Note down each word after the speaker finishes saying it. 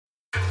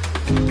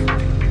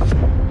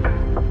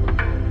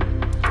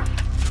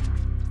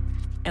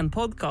en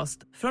podcast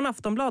från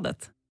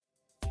Aftonbladet.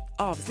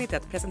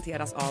 Avsnittet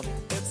presenteras av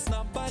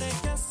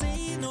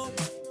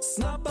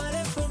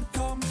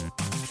snabbare.com.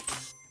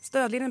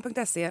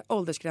 Stödlinjen.se,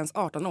 åldersgräns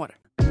 18 år.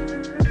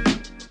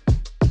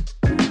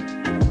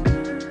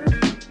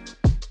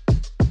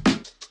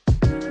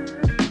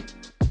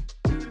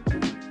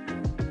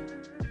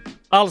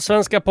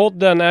 Allsvenska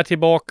podden är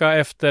tillbaka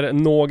efter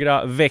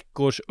några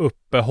veckors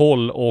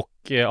uppehåll och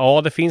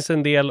ja, det finns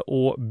en del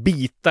att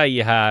bita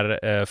i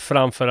här,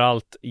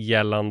 framförallt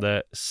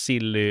gällande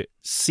silly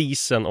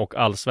season och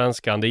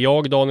allsvenskan. Det är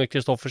jag, Daniel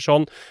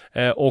Kristoffersson,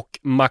 och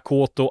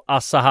Makoto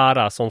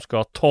Asahara som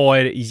ska ta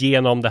er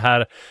igenom det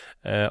här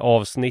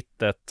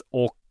avsnittet.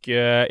 Och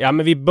ja,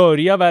 men vi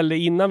börjar väl,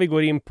 innan vi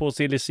går in på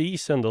silly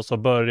season då, så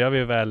börjar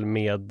vi väl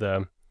med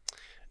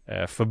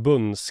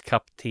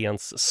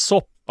förbundskaptens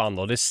soppan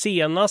då. Det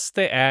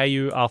senaste är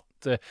ju att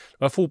det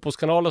var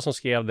fotbollskanalen som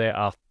skrev det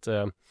att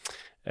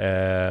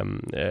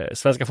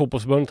Svenska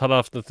fotbollsförbundet hade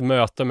haft ett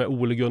möte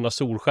med Gunnar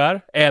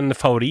Solskär, en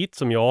favorit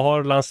som jag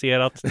har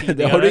lanserat tidigare.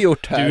 Det har du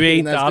gjort här. Du är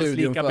inte alls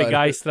lika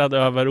begeistrad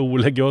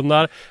över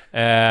Gunnar,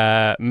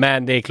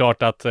 men det är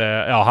klart att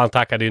ja, han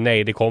tackade ju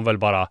nej. Det kom väl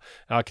bara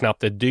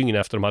knappt ett dygn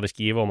efter de hade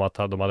skrivit om att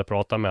de hade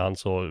pratat med han,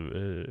 så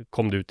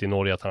kom det ut i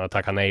Norge att han hade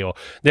tackat nej, och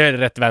det är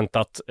rätt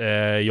väntat.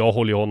 Jag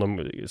håller ju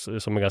honom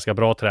som en ganska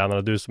bra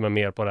tränare. Du som är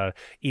mer på det här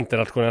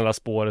internationella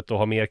spåret och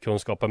har mer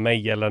kunskap än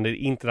mig gällande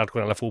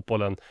internationella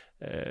fotbollen,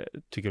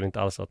 tycker du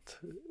inte alls att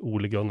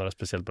Gunnar är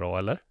speciellt bra,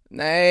 eller?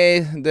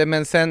 Nej,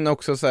 men sen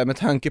också så här, med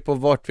tanke på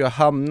vart vi har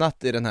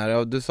hamnat i den här.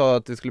 Ja, du sa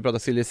att vi skulle prata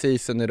silly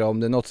season idag. Om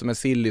det är något som är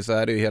silly så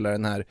är det ju hela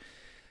den här,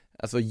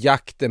 alltså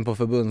jakten på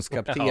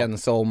förbundskapten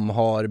som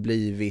har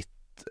blivit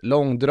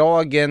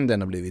långdragen,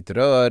 den har blivit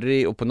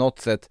rörig, och på något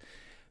sätt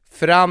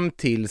fram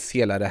tills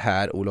hela det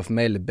här Olof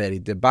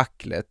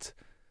Mellberg-debaclet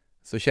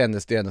så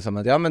kändes det ändå som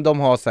att ja, men de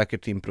har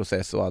säkert sin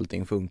process och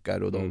allting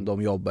funkar, och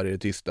de jobbar i det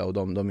tysta, och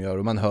de gör,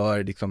 och man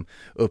hör liksom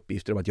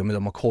uppgifter om att ja, men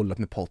de har kollat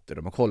med Potter,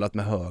 de har kollat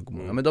med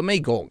Högmo, ja, men de är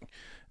igång.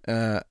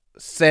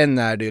 Sen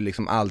är det ju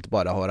liksom allt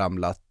bara har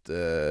ramlat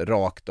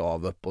rakt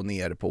av, upp och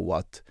ner på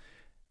att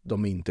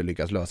de inte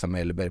lyckas lösa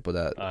Mellberg på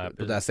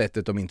det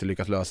sättet de inte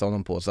lyckas lösa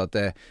honom på, så att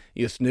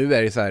just nu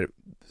är det så här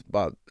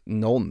bara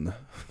någon.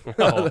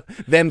 Ja.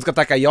 Vem ska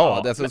tacka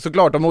ja? Alltså,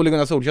 såklart, om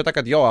Gunnar Solskär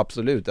tackat ja,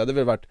 absolut. Det hade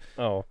väl varit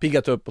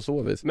piggat upp på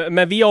så vis.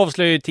 Men vi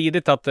avslöjade ju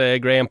tidigt att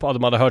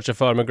de hade hört sig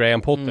för med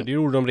Graham Potter. Det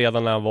gjorde de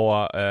redan när han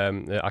var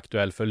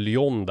aktuell för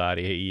Lyon där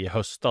i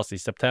höstas, i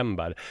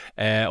september.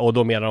 Och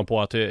då menar de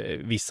på att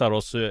vissa av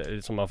oss,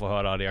 som man får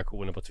höra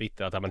reaktioner på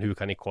Twitter, att men hur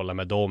kan ni kolla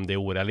med dem? Det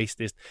är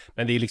orealistiskt.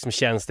 Men det är liksom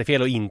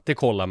tjänstefel att inte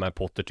kolla med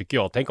Potter, tycker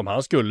jag. Tänk om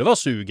han skulle vara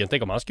sugen.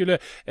 Tänk om han skulle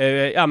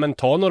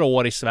ta några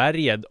år i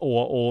Sverige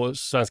och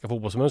Svenska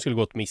fotbollsförbundet skulle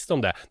gått miste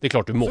om det. Det är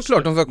klart du måste.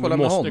 Såklart de ska kolla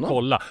med honom.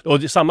 Kolla. Och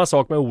det är samma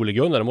sak med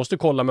Gunnar. Du måste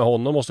kolla med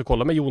honom, måste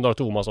kolla med Jonas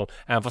Thomasson,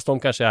 även fast de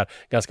kanske är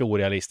ganska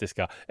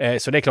orealistiska.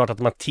 Så det är klart att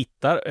man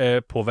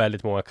tittar på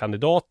väldigt många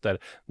kandidater.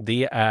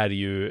 Det är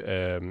ju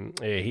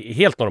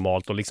helt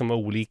normalt, och liksom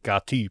olika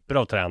typer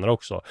av tränare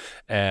också.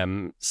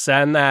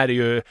 Sen är det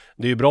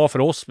är ju bra för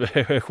oss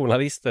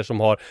journalister som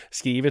har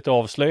skrivit och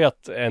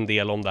avslöjat en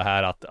del om det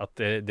här, att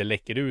det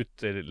läcker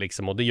ut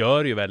liksom, och det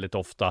gör ju väldigt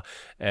ofta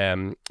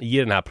i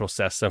den här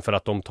processen, för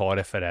att de tar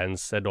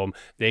referenser,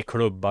 det är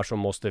klubbar som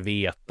måste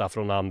veta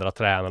från andra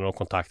tränare och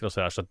kontakter och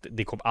sådär, så att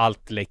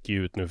allt läcker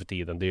ut nu för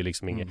tiden. Det är ju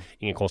liksom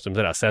ingen konstigt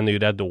med det där. Sen är ju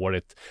det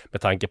dåligt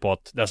med tanke på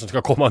att den som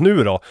ska komma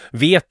nu då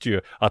vet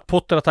ju att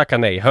Potter har tackat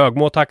nej,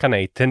 Högmo har tackat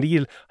nej,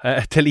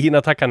 Thelin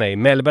har tackat nej,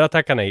 Mellberg har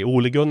tackat nej,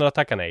 Gunnar har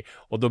tackat nej,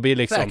 och då blir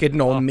liksom säkert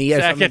någon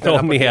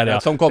mer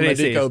som kommer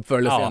dyka upp förr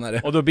eller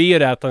senare. Och då blir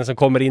det att den som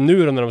kommer in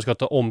nu när de ska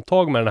ta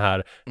omtag med den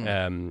här,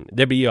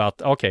 det blir ju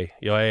att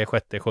jag är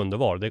 6:e, 7:e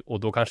val, och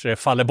då kanske det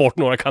faller bort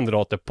några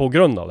kandidater på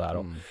grund av det här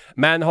då.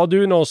 Men har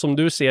du någon som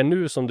du ser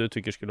nu som du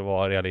tycker skulle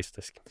vara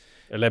realistisk?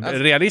 Eller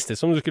realistisk,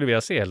 som du skulle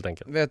vilja se helt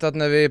enkelt? Vet att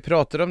när vi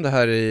pratade om det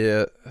här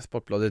i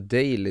Sportbladet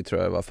Daily,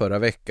 tror jag det var, förra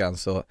veckan,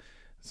 så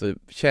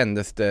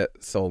kändes det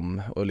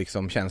som, och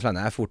liksom känslan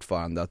är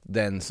fortfarande, att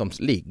den som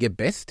ligger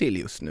bäst till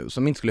just nu,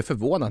 som inte skulle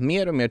förvåna,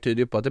 mer och mer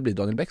tyder på att det blir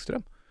Daniel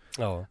Bäckström.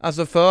 Ja.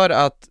 Alltså för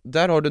att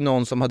där har du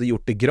någon som hade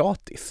gjort det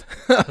gratis.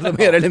 Alltså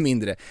mer eller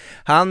mindre.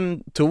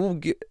 Han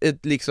tog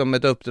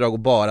ett uppdrag att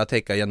bara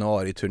täcka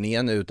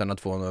januari-turnén utan att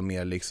få något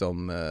mer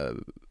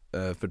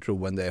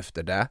förtroende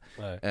efter det.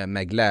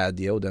 Med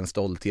glädje och den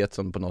stolthet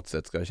som på något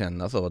sätt ska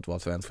kännas av att vara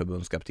svensk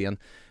förbundskapten.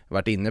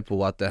 Varit inne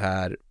på att det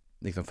här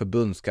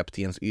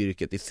förbundskaptens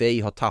yrket i sig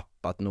har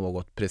tappat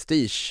något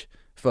prestige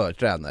för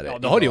tränare. Ja,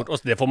 det har det gjort. Och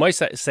det får man ju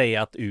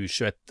säga att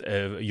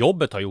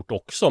U21-jobbet har gjort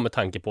också, med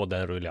tanke på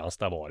den ruljans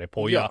det har varit.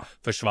 Poja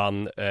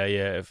försvann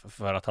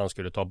för att han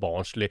skulle ta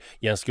Barnsley.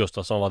 Jens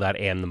Gustafsson var där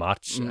en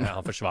match.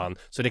 Han försvann.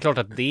 Så det är klart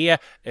att det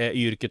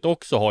yrket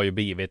också har ju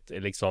blivit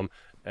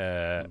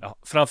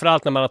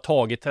framförallt när man har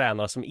tagit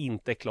tränare som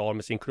inte är klar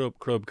med sin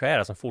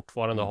klubbkarriär, som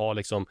fortfarande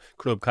har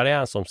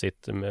klubbkarriären som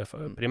sitt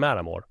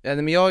primära mål. Ja,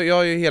 men jag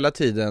har ju hela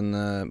tiden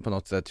på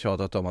något sätt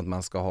tjatat om att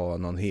man ska ha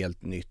någon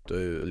helt nytt och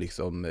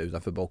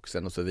utanför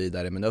boxen och så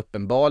vidare, men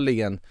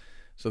uppenbarligen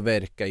så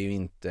verkar ju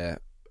inte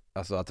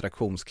alltså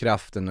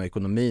attraktionskraften och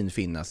ekonomin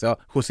finnas. Ja,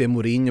 José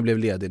Mourinho blev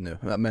ledig nu,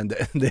 men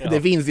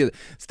det finns ju.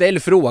 Ställ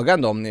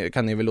frågan då,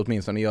 kan ni väl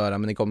åtminstone göra,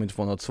 men ni kommer inte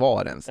få något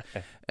svar ens.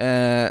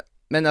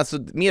 Men alltså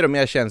mer och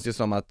mer känns det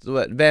som att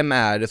vem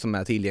är det som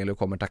är tillgänglig och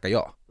kommer tacka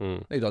ja?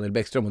 Det är Daniel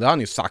Bäckström, och det har han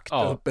ju sagt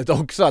öppet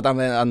också, att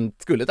han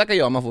skulle tacka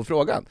ja om man får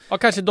frågan. Ja,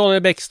 kanske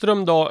Daniel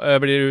Bäckström då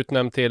blir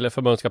utnämnd till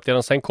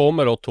förbundskapten. Sen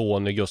kommer då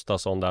Tony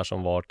Gustafsson där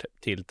som var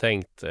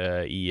tilltänkt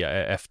i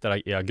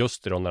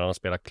augusti då, när han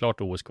spelar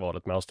klart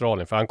OS-kvalet med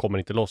Australien, för han kommer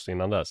inte loss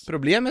innan dess.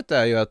 Problemet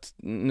är ju att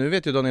nu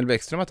vet ju Daniel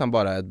Bäckström att han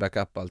bara är ett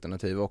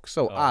backup-alternativ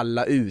också, och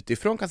alla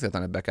utifrån kan se att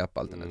han är ett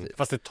backup-alternativ.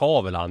 Fast det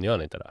tar väl han,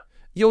 gör inte det?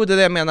 Jo, det är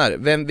det jag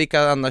menar.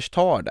 Vilka annars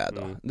tar det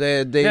då?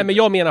 Nej, men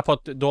jag menar på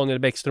att Daniel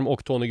Bäckström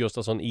och Tony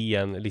Gustafsson i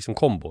en liksom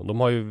kombo. De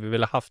har ju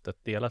väl haft ett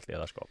delat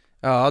ledarskap.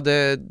 Ja,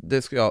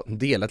 det ska jag.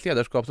 Delat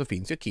ledarskap, så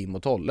finns ju Kim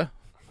och Tolle.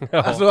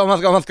 Ja. Alltså om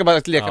man ska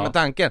bara leka med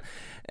tanken.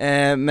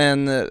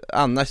 Men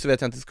annars så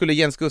vet jag inte. Skulle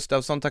Jens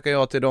Gustafsson tacka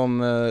ja till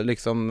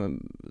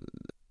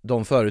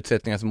de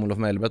förutsättningar som Olof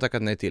Mellberg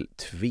tackat nej till?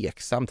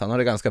 Tveksamt, han har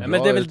det ganska bra.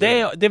 Men det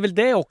är väl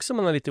det också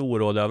man är lite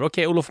orolig över.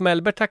 Okej, Olof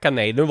Mellberg tackar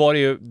nej. Nu var det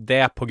ju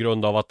det på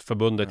grund av att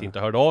förbundet inte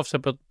hörde av sig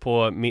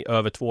på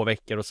över 2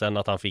 veckor, och sen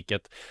att han fick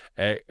ett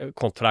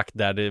kontrakt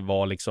där det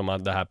var liksom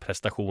det här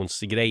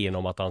prestationsgrejen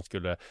om att han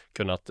skulle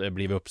kunnat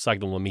bli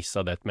uppsagd om de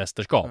missade ett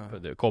mästerskap,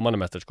 kommande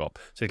mästerskap.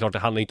 Så det är klart, det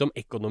handlar inte om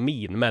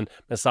ekonomin, men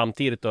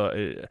samtidigt då,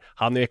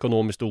 han är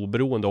ekonomiskt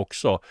oberoende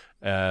också.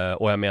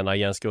 Och jag menar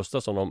Jens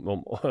Gustafsson,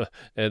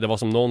 det var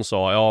som någon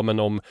sa, ja men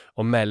om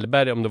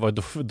Mellberg, om det var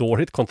ett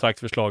dåligt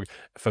kontraktförslag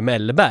för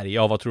Mellberg,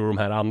 ja vad tror de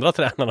här andra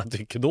tränarna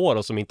tycker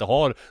då som inte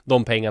har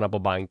de pengarna på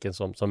banken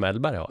som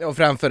Mellberg har? Ja, och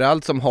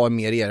framförallt som har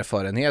mer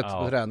erfarenhet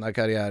på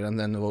tränarkarriären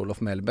än vad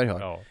Olof Mellberg har.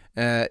 Ja.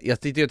 Jag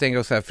sitter och tänker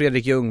också här,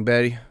 Fredrik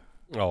Ljungberg,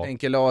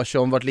 Henke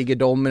Larsson, vart ligger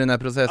de i den här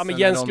processen? Ja, men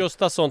Jens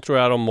Gustafsson tror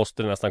jag de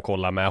måste nästan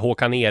kolla med.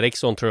 Håkan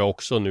Eriksson tror jag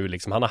också nu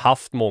liksom, han har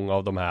haft många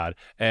av de här.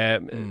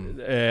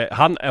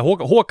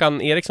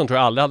 Håkan Eriksson tror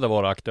jag aldrig hade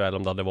varit aktuell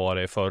om det hade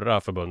varit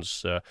förra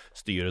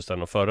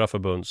förbundsstyrelsen och förra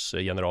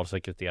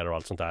förbundsgeneralsekreterare och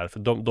allt sånt där. För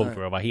de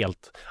tror jag var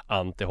helt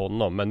anti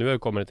honom. Men nu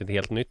kommer det ett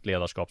helt nytt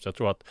ledarskap, så jag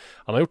tror att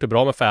han har gjort det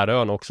bra med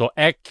Färöarn också.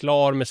 Är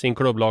klar med sin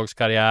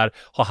klubblagskarriär,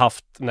 har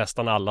haft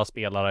nästan alla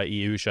spelare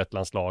i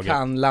U21-landslaget.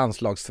 Kan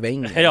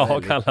landslagssvängen.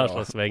 Ja, kan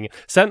landslagssvängen.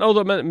 Sen,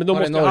 men då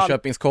måste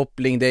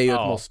Norrköpingskoppling, det är ju ett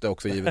måste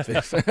också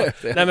givetvis.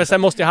 Nej, men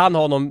sen måste han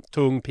ha någon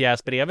tung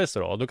pjäs bredvid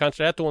sig då. Då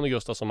kanske det är Tony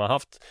Gustafsson som har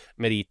haft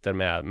meriter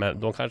med, men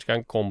de kanske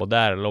kan kombo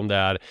där, eller om det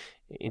är,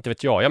 inte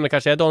vet jag, men det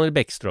kanske är Daniel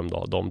Bäckström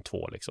då, de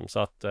två liksom. Så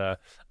att,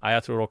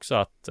 jag tror också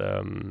att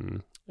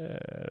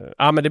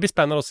men det blir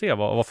spännande att se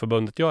vad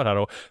förbundet gör här,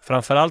 och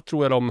framförallt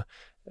tror jag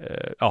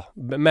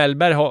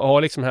Mellberg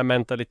har liksom den här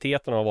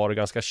mentaliteten och varit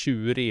ganska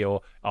tjurig,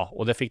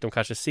 och det fick de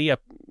kanske se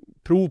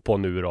prov på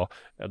nu då.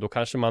 Då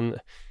kanske man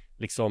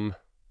liksom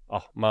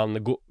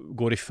man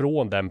går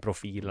ifrån den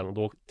profilen, och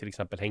då till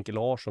exempel Henke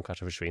Larsson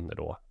kanske försvinner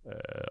då,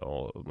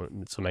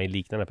 som är en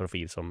liknande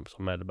profil som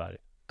Mellberg.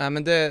 Ja,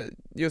 men det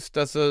just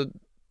alltså,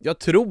 jag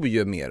tror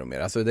ju mer och mer,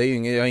 alltså det är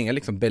ju jag har inga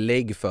liksom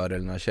belägg för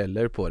eller några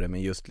källor på det,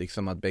 men just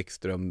liksom att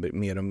Bäckström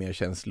mer och mer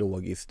känns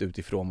logiskt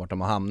utifrån vart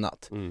de har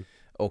hamnat.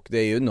 Och det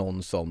är ju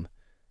någon som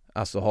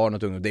alltså har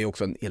något ungt. Det är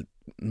också en helt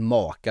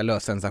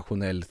makalös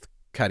sensationell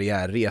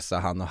karriärresa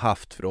han har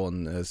haft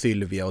från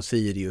Sylvia och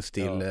Sirius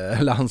till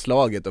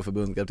landslaget och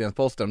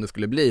förbundskaptensposten, om det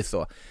skulle bli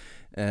så.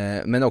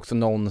 Men också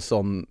någon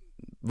som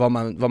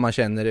vad man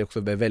känner är också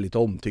väldigt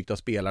omtyckt av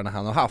spelarna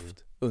han har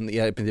haft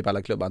under i princip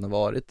alla klubbar han har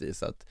varit i,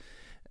 så att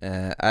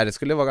det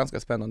skulle vara ganska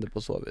spännande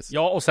på så vis.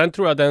 Ja, och sen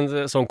tror jag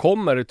den som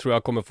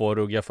kommer få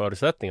ruggiga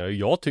förutsättningar.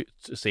 Jag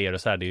ser det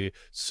så här, det är ju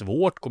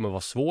kommer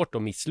vara svårt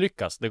att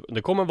misslyckas.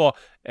 Det kommer vara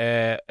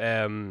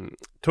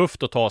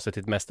tufft att ta sig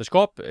till ett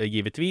mästerskap,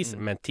 givetvis,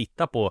 men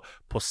titta på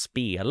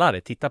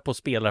spelare. Titta på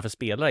spelare för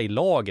spelare i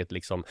laget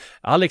liksom.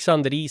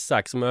 Alexander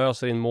Isak som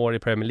öser in mål i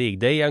Premier League,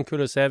 Dejan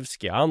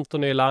Kulusevski,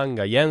 Anthony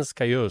Elanga, Jens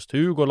Kajust,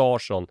 Hugo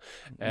Larsson,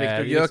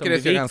 Viktor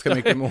Gyökeres gör ganska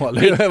mycket mål.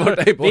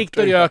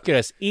 Viktor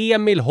Gyökeres,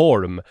 Emil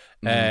Holm,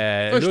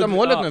 första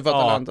målet nu för att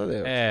Atalanta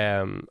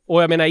det.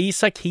 Och jag menar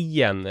Isak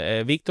Hien,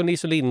 Victor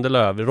Nilsson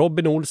Lindelöf,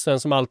 Robin Olsen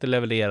som alltid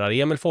levererar,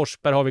 Emil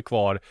Forsberg har vi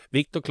kvar,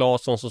 Viktor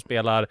Claesson som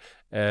spelar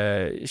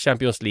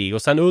Champions League,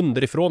 och sen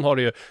underifrån har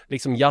du ju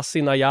liksom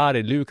Yassin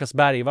Ayari, Lukas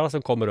Bergvalls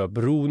som kommer upp,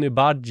 Rooney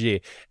Badji,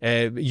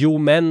 Jo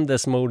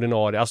Mendes som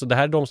ordinarie. Alltså det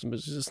här är de som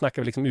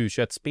snackar liksom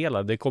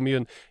U21-spelare. Det kommer ju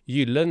en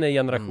gyllene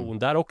generation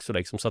där också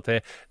liksom. Så att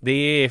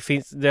det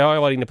har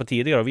jag varit inne på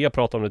tidigare, och vi har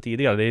pratat om det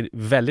tidigare. Det är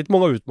väldigt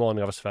många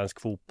utmaningar av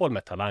svensk fotboll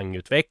med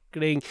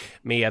talangutveckling,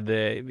 med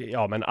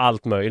men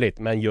allt möjligt.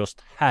 Men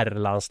just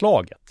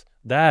herrlandslaget,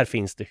 där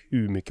finns det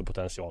hur mycket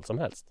potential som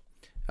helst.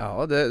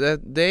 Ja,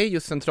 det är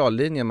just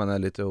centrallinjen man är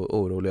lite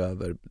orolig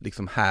över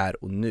liksom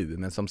här och nu,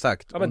 men som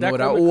sagt om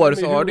några år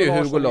så har det ju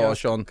Hugo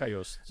Larsson.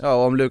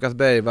 Ja, om Lukas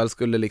Bergvall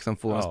skulle liksom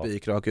få en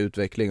spikrak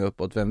utveckling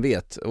uppåt, vem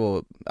vet.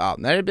 Och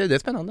det är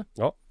spännande.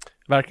 Ja,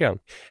 verkligen.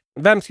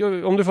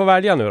 Om du får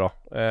välja nu då?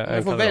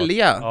 Jag får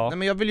välja? Ja. Nej,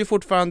 men jag vill ju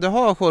fortfarande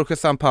ha Jorge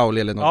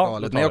Sampaoli eller något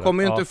galet, men jag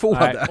kommer ju inte få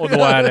det. Och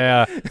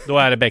då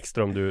är det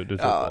Bäckström du tror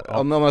på.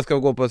 Om man ska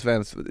gå på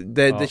svensk,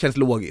 det känns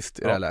logiskt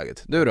i det här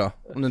läget. Du då?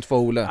 Om du inte får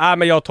Ole? Nej,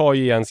 men jag tar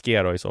ju Jens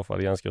G då i så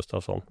fall, Jens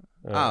Gustafsson.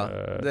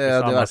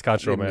 Det var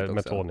kanske då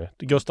med Tony.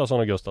 Gustafsson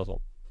och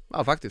Gustafsson.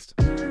 Ja, faktiskt.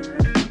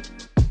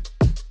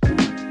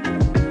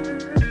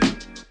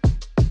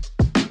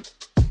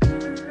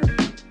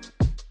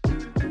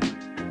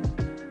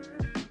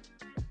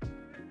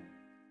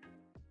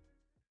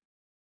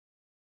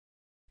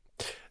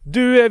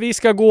 Du, vi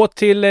ska gå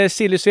till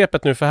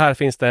sillysvepet nu, för här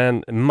finns det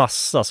en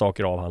massa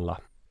saker att avhandla.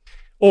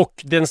 Och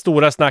den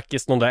stora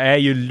snackisen där är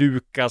ju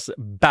Lukas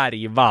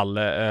Bergvall.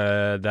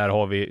 Där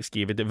har vi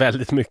skrivit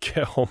väldigt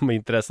mycket om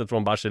intresset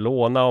från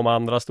Barcelona, om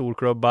andra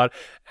storklubbar.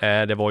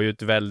 Det var ju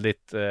ett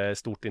väldigt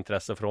stort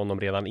intresse för honom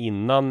redan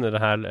innan det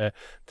här.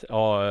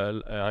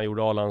 Han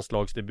gjorde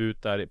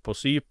A-landslagsdebut där på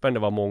Cypern. Det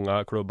var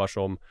många klubbar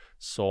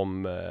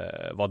som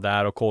var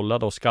där och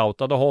kollade och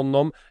scoutade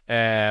honom.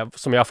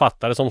 Som jag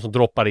fattade som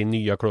droppar in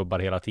nya klubbar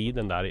hela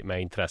tiden där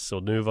med intresse.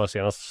 Och nu var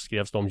senast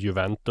skrevs det om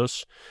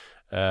Juventus.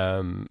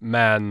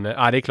 Men det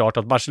är klart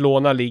att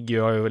Barcelona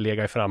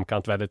ligger i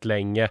framkant väldigt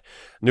länge.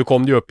 Nu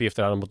kom det ju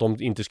uppgifter om att de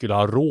inte skulle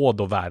ha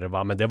råd att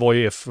värva, men det var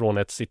ju från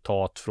ett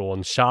citat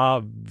från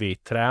Xavi,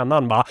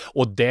 tränaren, va?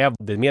 Och det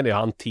menar ju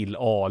han till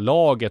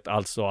A-laget,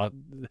 alltså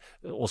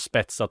att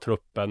spetsa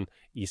truppen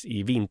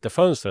i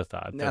vinterfönstret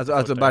där.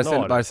 Alltså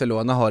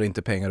Barcelona har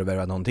inte pengar att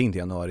värva någonting till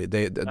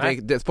januari.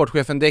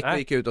 Sportchefen Deco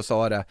gick ut och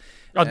sa det.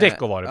 Ja,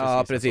 Deco var det.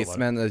 Ja, precis.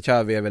 Men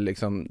Xavi är väl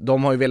liksom,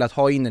 de har ju velat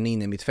ha in en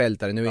i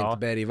mittfältare. Nu är inte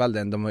Bergvall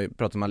den, de har ju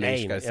pratat om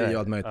Aleix Garcia och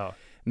allt möjligt. Ja.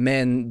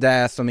 Men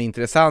det som är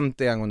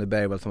intressant är angående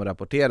Bergvall som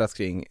rapporteras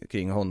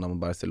kring honom och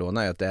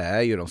Barcelona är att det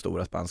är ju de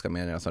stora spanska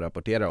medierna som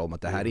rapporterar om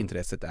att det här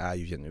intresset är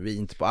ju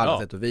genuint på alla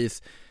sätt och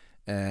vis.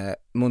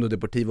 Mundo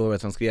Deportivo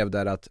som skrev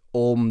där att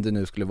om det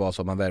nu skulle vara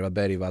så att man värvar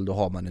Bergvall, då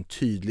har man en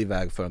tydlig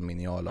väg för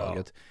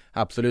miniallaget.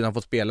 Absolut, han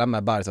får spela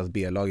med Barças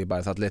B-lag i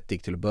Barça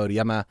Athletic till att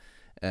börja med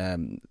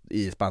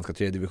i spanska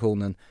 3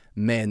 divisionen,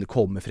 men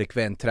kommer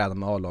frekvent träna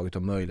med A-laget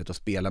och möjlighet att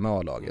spela med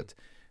A-laget.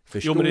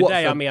 Jo, men det är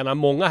det jag menar.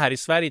 Många här i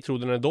Sverige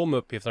trodde när de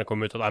uppgifterna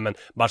kom ut att men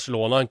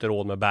Barcelona har inte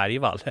råd med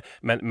Bergvall.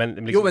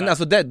 Men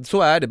alltså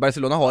så är det.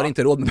 Barcelona har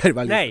inte råd med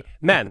Bergvall. Nej,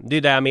 men det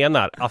är det jag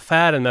menar.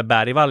 Affären med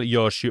Bergvall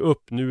görs ju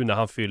upp nu när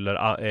han fyller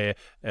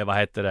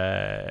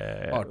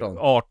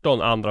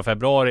 18 2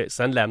 februari.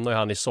 Sen lämnar ju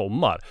han i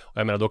sommar. Och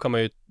jag menar, då kan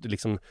man ju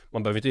liksom,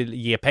 man behöver inte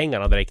ge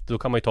pengarna direkt. Då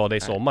kan man ju ta det i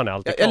sommar när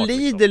allt är klart. Jag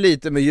lider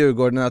lite med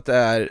Djurgården att det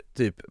är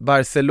typ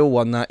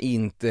Barcelona,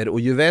 Inter och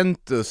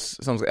Juventus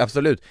som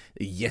absolut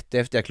är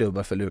jättehäftiga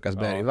klubbar för Lukas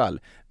Bergvall,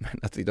 men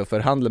att vi då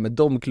förhandlar med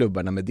de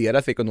klubbarna med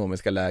deras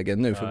ekonomiska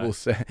lägen nu för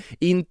Bosse.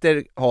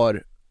 Inter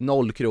har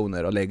 0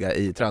 kronor att lägga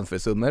i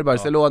transfersummor.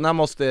 Barcelona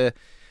måste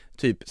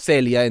typ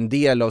sälja en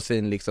del av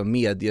sin liksom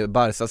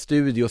Barca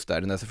Studios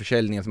där, den där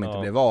försäljningen som inte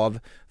blev av,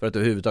 för att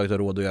överhuvudtaget ha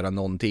råd att göra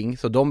någonting.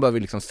 Så de behöver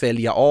liksom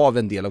sälja av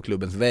en del av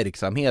klubbens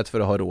verksamhet för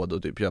att ha råd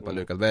att typ köpa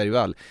Lukas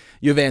Bergvall.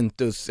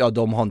 Juventus,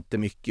 de har inte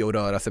mycket att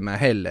röra sig med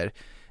heller.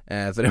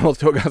 Så det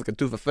måste vara ganska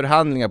tuffa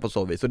förhandlingar på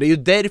så vis. Och det är ju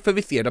därför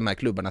vi ser de här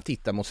klubbarna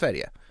titta mot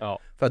Sverige.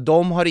 För att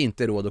de har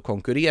inte råd att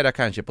konkurrera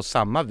kanske på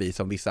samma vis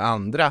som vissa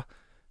andra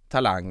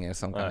talanger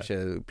som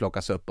kanske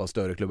plockas upp av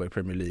större klubbar i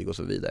Premier League och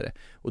så vidare.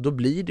 Och då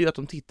blir det ju att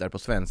de tittar på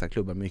svenska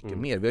klubbar mycket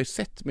mer. Vi har ju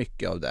sett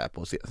mycket av det här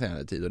på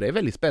senare tid och det är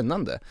väldigt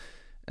spännande.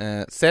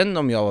 Sen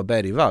om jag var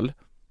Bergvall,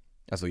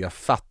 alltså jag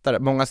fattar,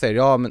 många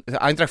säger men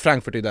Eintracht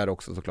Frankfurt är där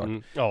också såklart.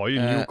 Ja, ju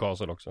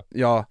Newcastle också.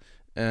 Ja,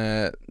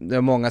 det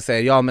är många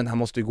säger men han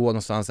måste ju gå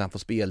någonstans så han får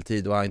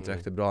speltid och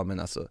Eintracht är bra, men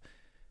alltså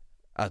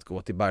att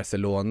gå till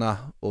Barcelona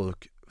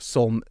och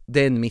som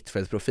den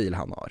mittfältsprofil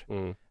han har,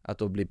 att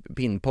då bli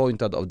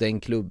pinpointad av den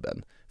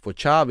klubben, få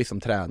Xavi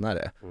som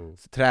tränare,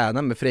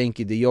 träna med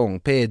Frenkie de Jong,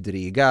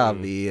 Pedri,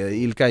 Gavi,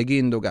 Ilkay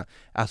Gündogan,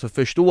 alltså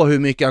förstå hur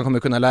mycket han kommer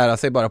kunna lära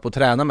sig bara på att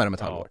träna med dem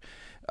ett halvår.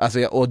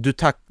 Alltså, och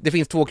det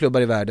finns 2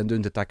 klubbar i världen du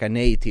inte tackar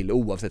nej till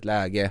oavsett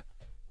läge,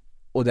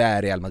 och det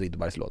är Real Madrid och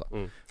Barcelona.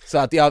 Så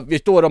att jag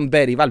förstår om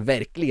Bergvall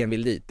verkligen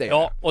vill dit.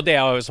 Ja, och det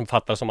är som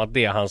fattar som att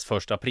det är hans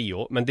första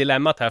prio. Men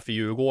dilemmat här för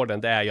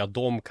Djurgården, det är ju att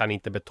de kan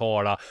inte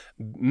betala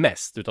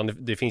mest. Utan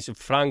det finns ju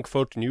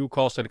Frankfurt,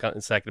 Newcastle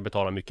kan säkert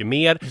betala mycket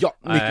mer. Ja,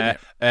 mycket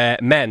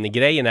mer. Men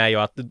grejen är ju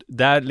att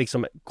där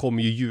liksom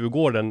kommer ju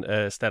Djurgården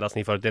ställas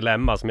inför ett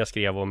dilemma som jag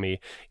skrev om i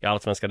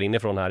Allsvenska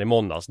inifrån här i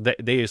måndags.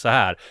 Det är ju så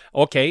här.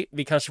 Okej,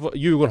 vi kanske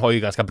Djurgården har ju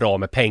ganska bra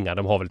med pengar.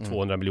 De har väl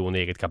 200 miljoner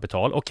eget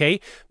kapital. Okej,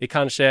 vi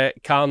kanske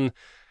kan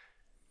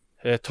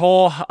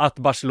ta att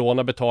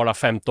Barcelona betalar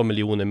 15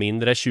 miljoner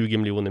mindre, 20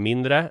 miljoner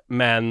mindre,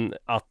 men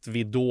att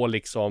vi då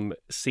liksom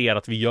ser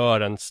att vi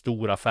gör en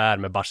stor affär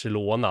med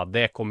Barcelona,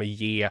 det kommer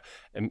ge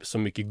så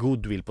mycket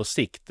goodwill på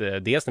sikt.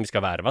 Dels när vi ska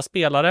värva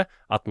spelare,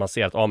 att man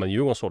ser att men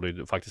Djurgården sålde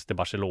ju faktiskt till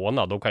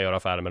Barcelona, de kan göra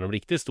affärer med de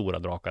riktigt stora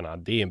drakarna.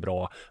 Det är en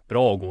bra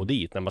att gå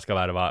dit när man ska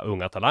värva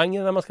unga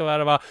talanger, när man ska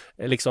värva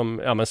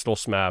liksom,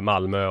 slåss med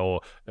Malmö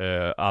och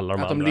alla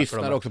de att andra. De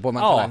lyssnar också på vad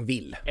man talang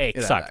vill.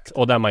 Exakt,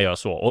 och där man gör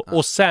så.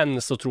 Och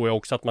sen så tror jag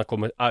också att man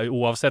kommer,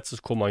 oavsett så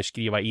kommer man ju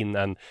skriva in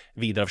en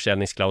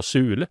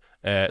vidareförsäljningsklausul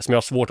som jag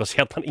har svårt att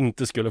se att man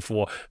inte skulle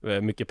få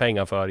mycket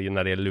pengar för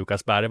när det gäller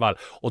Lukas Bergvall.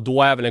 Och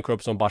då är väl en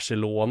klubb som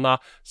Barcelona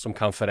som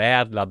kan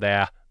förädla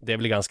det är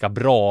väl ganska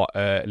bra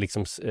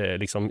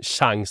liksom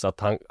chans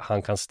att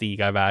han kan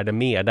stiga i värde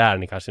mer där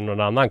än kanske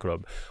någon annan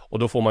klubb. Och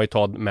då får man ju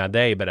ta med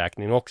det i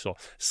beräkningen också.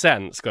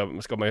 Sen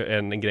ska man ju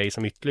en grej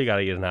som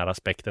ytterligare i den här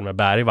aspekten med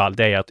Bergvall,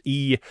 det är att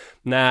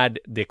när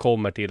det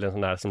kommer till en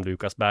sån här som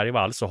Lukas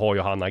Bergvall så har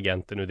ju han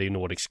agenten nu, det är ju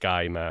Nordic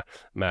Sky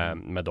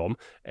med dem.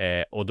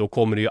 Och då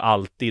kommer det ju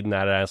alltid,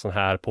 när det är en sån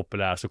här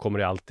populär, så kommer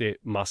det alltid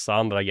massa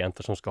andra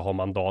agenter som ska ha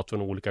mandat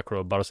från olika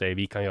klubbar och säger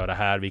vi kan göra det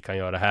här, vi kan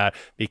göra det här,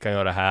 vi kan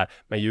göra det här.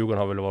 Men Djurgården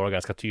har väl vara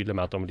ganska tydlig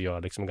med att de vill göra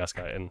liksom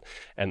ganska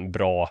en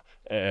bra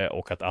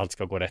och att allt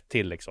ska gå rätt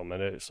till liksom.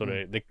 Men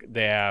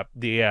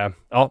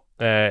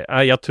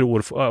jag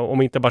tror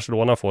om inte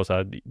Barcelona får så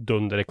här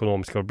dunder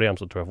ekonomiska problem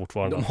så tror jag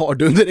fortfarande de har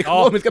dunder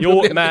ekonomiska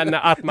problem. Jo, men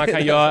att man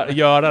kan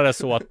göra det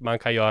så att man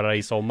kan göra det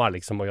i sommar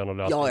liksom och göra något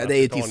lösning. Ja, det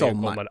är till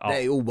sommar.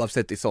 Det är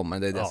oavsett i sommar,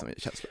 det är det som är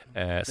känsligt.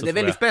 Men det är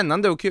väldigt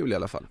spännande och kul i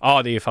alla fall.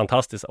 Ja, det är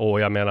fantastiskt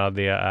och jag menar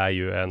det är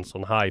ju en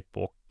sån hype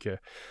och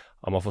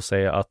man får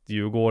säga att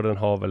Djurgården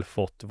har väl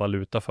fått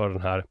valuta för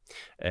den här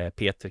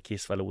Peter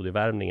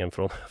Kisvalodi-värvningen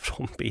från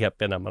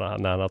BP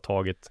när han har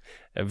tagit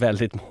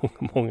väldigt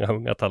många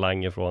unga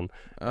talanger från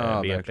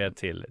BP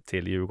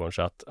till Djurgården.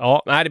 Så att,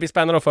 det blir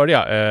spännande att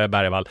följa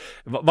Bergvall.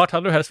 Vart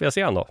hade du helst velat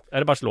se han då? Är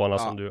det Barcelona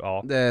som du...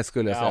 Ja, det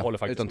skulle jag säga. Jag håller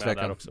faktiskt utan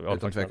tvekan. också.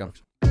 Utan tvekan.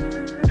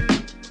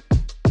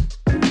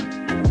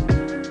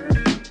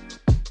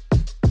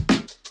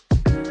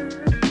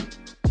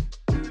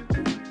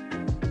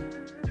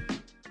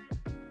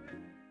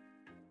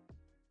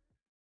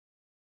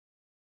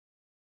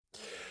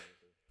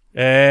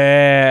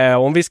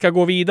 Om vi ska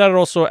gå vidare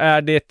då så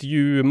är det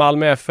ju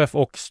Malmö FF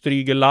och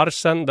Stryger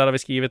Larsen. Där har vi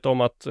skrivit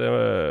om att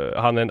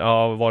han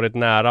har varit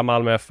nära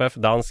Malmö FF,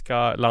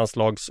 danska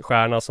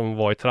landslagsstjärna som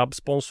var i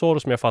Trabb-sponsor.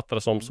 Som jag fattar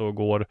det som så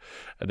går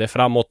det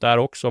framåt där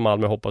också.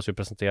 Malmö hoppas ju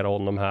presentera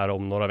honom här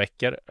om några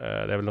veckor.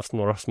 Det är väl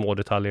några små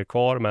detaljer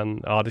kvar,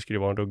 men det skulle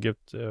vara en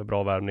ruggigt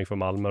bra värvning för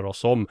Malmö då,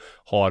 som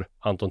har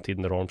Anton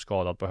Tidnerholm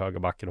skadad på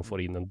högerbacken och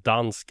får in en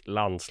dansk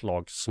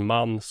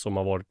landslagsman som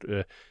har varit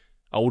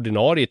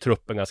ordinarie i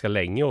truppen ganska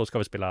länge och ska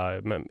vi spela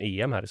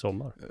EM här i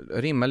sommar.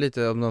 Rimmar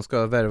lite om de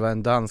ska värva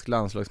en dansk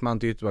landslagsman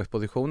till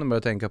ytterbackspositionen,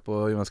 börjar tänka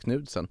på Jonas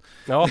Knudsen.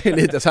 Ja. Det är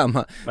lite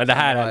samma. Men det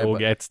här är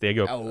nog ett steg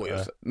upp.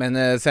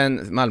 Men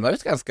sen Malmö är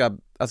ett ganska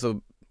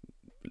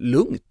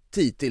lugnt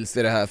hittills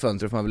i det här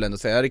fönstret får man väl ändå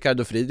säga.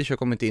 Ricardo Friedrich har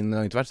kommit in men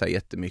har inte varit så här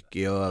jättemycket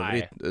i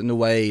övrigt.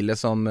 Noah Eile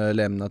som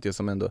lämnat ju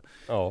som ändå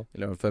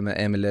för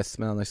med MLS,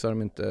 men annars har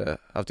de inte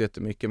haft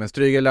jättemycket. Men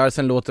Stryger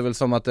Larsen låter väl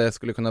som att det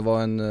skulle kunna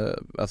vara en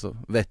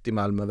vettig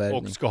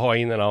Malmö-värvning. Och ska ha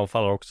in en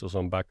anfallare också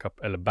som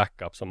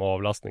backup som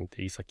avlastning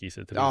till Isak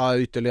Kiese. Ja,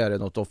 ytterligare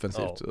något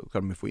offensivt så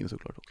kan de få in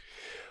såklart också.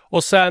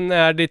 Och sen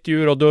är det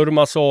ju då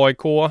Durmas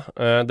AIK.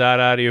 Där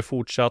är det ju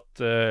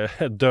fortsatt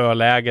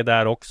döläge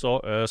där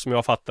också. Som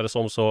jag fattade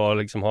som så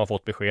liksom har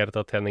fått beskedet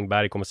att Henning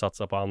Berg kommer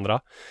satsa på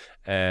andra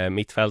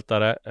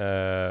mittfältare.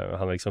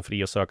 Han är liksom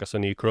fri att söka sig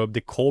en ny klubb.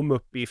 Det kom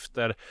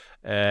uppgifter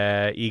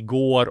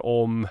igår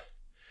om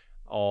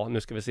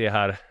nu ska vi se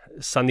här.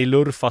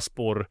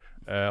 Sanilurfaspor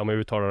om jag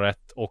uttalar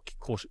rätt och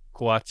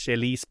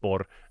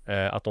Koachelispor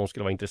att de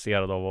skulle vara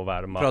intresserade av att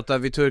värma. Pratar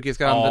vi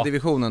turkiska andra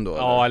divisionen då?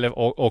 Ja,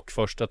 och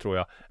första tror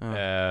jag.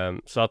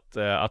 Så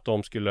att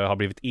de skulle ha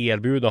blivit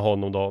erbjudna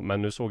honom då,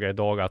 men nu såg jag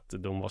idag att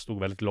de stod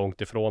väldigt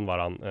långt ifrån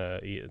varann.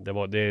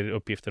 Det är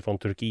uppgifter från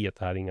Turkiet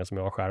här, inga som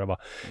jag har själva.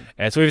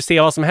 Så vi får se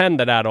vad som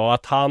händer där då,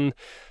 att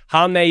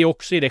han är ju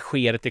också i det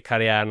skedet i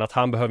karriären att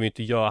han behöver ju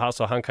inte göra,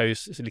 alltså han kan ju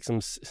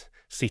liksom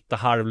sitta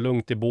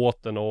halvlugnt i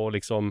båten och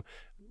liksom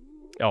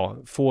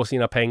få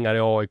sina pengar i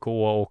AIK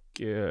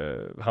och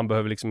han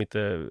behöver liksom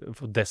inte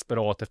få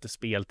desperat efter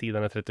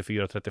speltiden, är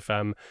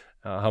 34-35.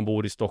 Han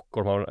bor i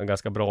Stockholm, har en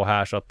ganska bra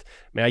här så att,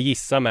 men jag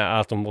gissar med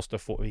att de måste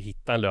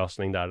hitta en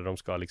lösning där de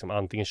ska liksom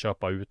antingen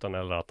köpa ut han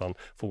eller att han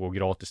får gå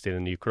gratis till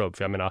en ny klubb.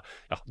 För jag menar,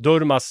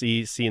 Durmas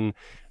i sin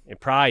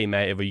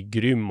prime var ju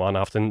grym och han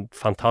har haft en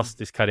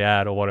fantastisk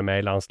karriär och varit med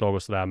i landslag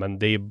och sådär, men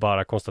det är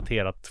bara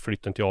konstaterat att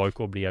flytten till AIK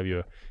blev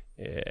ju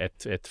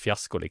ett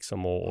fiasko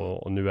liksom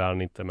och nu är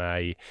han inte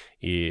med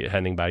i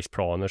Henning Bergs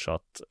planer, så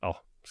att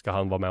ska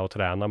han vara med och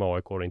träna med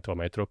AIK och inte vara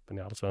med i truppen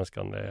i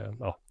Allsvenskan,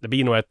 det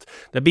blir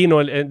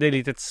nog det är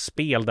lite ett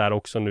spel där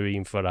också nu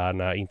inför det här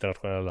när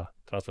internationella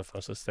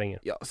transferfönstret stänger.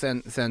 Ja,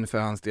 sen för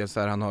hans del så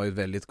här, han har ju ett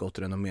väldigt gott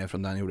renommé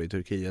från det han gjorde i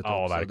Turkiet också.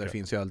 Verkligen. Där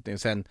finns ju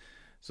alltid. Sen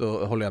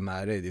så håller jag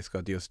med dig, det ska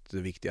att just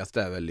det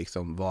viktigaste är väl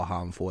liksom vad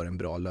han får en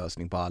bra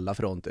lösning på alla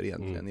fronter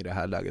egentligen i det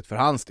här läget för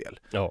hans del.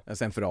 Ja.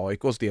 Sen för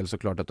AIKs del så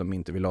klart att de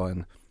inte vill ha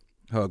en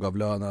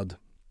högavlönad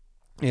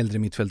äldre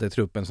mittfältare i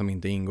truppen som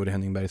inte ingår i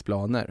Henning Bergs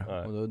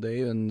planer. Och det är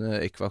ju en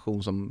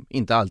ekvation som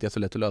inte alltid är så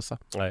lätt att lösa.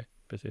 Nej,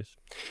 precis.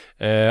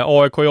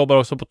 AIK jobbar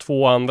också på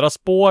 2 andra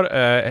spår.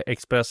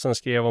 Expressen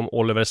skrev om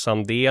Oliver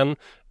Sandén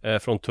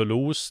från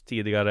Toulouse,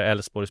 tidigare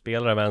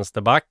Elfsborgsspelare,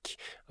 vänsterback.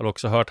 Jag har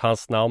också hört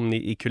hans namn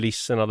i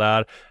kulisserna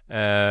där.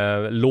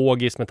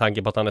 Logiskt med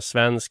tanke på att han är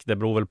svensk. Det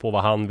beror väl på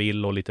vad han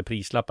vill, och lite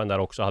prislappen där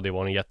också hade ju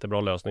varit en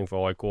jättebra lösning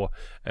för AIK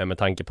med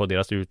tanke på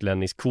deras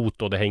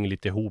utlänningskvot, och det hänger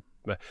lite ihop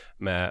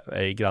med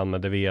grann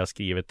med det vi har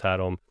skrivit här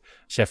om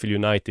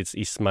Sheffield Uniteds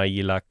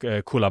Ismaila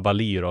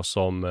Koulibaly då,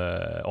 som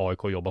AIK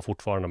jobbar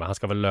fortfarande med. Han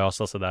ska väl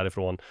lösa sig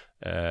därifrån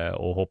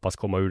och hoppas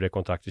komma ur det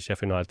kontraktet i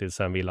Sheffield United.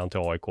 Sen vill han till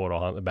AIK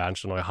och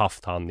Berntsen har ju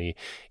haft han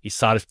i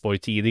Sarpsborg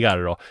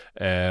tidigare då.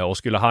 Och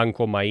skulle han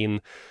komma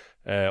in,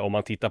 om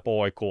man tittar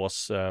på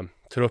AIKs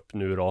trupp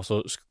nu då,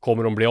 så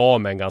kommer de bli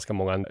av med ganska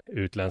många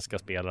utländska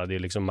spelare. Det är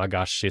liksom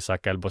Magashi,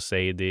 Sakal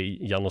Boseidi,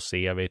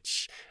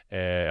 Janosevic,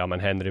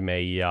 Henry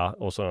Meja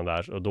och sådana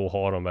där. Och då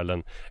har de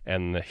väl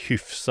en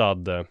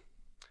hyfsad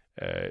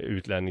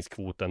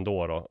utlänningskvot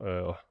ändå då.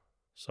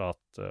 Så att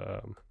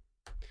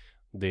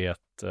det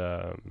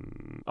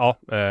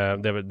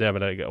är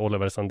väl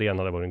Oliver Sandén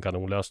hade varit en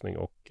kanonlösning,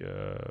 och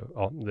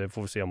det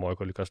får vi se om AIK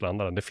lyckas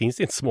landa den. Det finns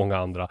inte så många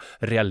andra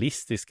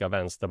realistiska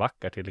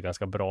vänsterbackar till ett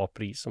ganska bra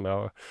pris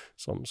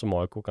som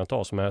AIK kan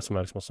ta, som är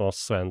liksom så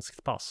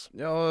svenskt pass.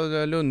 Ja,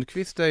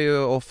 Lundqvist är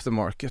ju off the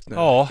market nu.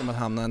 Ja, man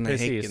hamnar en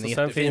precis. Häcken,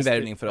 jättefin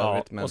värvning för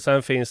övrigt. Men... Och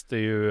sen finns det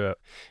ju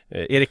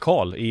Erik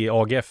Karl i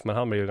AGF, men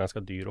han blir ju ganska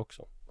dyr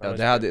också.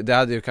 Ja, det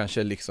hade ju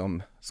kanske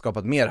liksom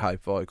skapat mer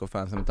hype för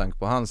AIK-fansen med tanke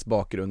på hans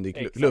bakgrund i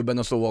klubben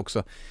och så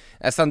också.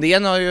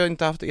 Sandén har ju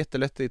inte haft det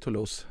jättelätt i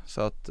Toulouse,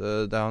 så att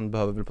där han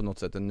behöver väl på något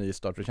sätt en ny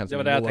start. Det känns det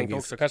var det jag tänkte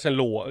också, kanske en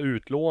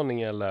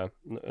utlåning eller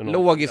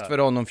logiskt för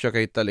honom försöka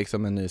hitta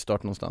liksom en ny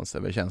start någonstans,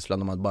 över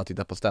känslan om att bara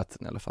titta på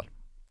statsen i alla fall.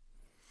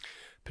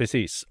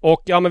 Precis.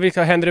 Och men vi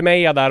ska Henry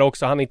Meja där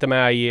också. Han är inte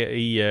med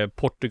i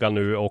Portugal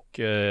nu, och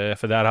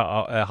för där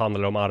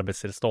handlar det om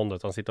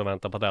arbetstillståndet. Han sitter och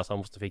väntar på det, så han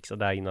måste fixa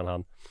det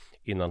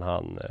innan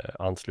han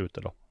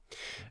ansluter då.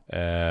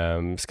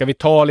 Ska vi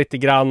ta lite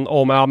grann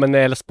om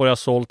Elfsborg har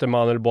sålt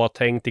Emanuel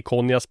Boateng till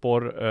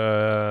Konyaspor.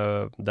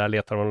 Där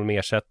letar man en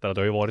ersättare.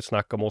 Det har ju varit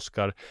snack om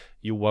Oskar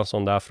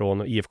Johansson där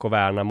från IFK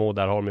Värnamo.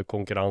 Där har de ju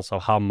konkurrens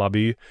av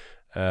Hammarby,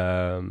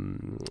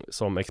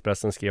 som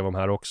Expressen skrev om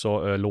här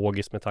också.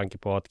 Logiskt med tanke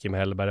på att Kim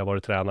Hellberg har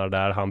varit tränare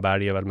där. Han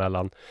väljer väl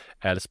mellan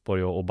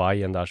Elfsborg och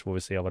Bayern där, så får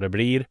vi se vad det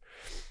blir.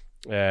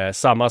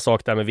 Samma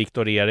sak där med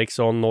Viktor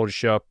Eriksson,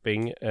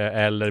 Norrköping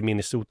eller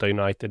Minnesota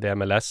United,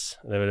 MLS.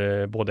 Det är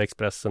väl, både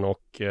Expressen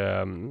och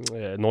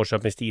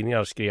Norrköpings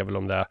tidningar skrev väl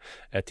om det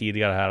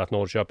tidigare här, att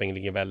Norrköping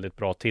ligger väldigt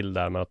bra till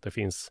där, men att det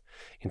finns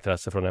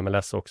intresse från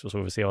MLS också, så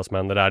får vi se vad som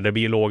händer där. Det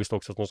blir logiskt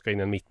också att de ska in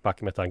en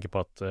mittback med tanke på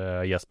att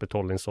Jesper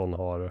Tollinsson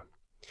har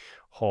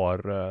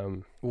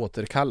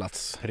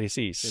återkallats.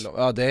 Precis.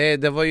 Ja,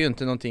 det var ju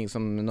inte någonting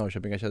som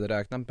Norrköping kanske hade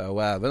räknat med,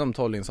 och även om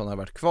Tollinsson har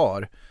varit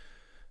kvar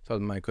så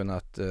hade man ju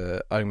kunnat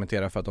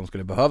argumentera för att de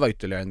skulle behöva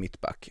ytterligare en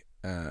mittback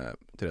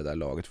till det där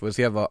laget. Får vi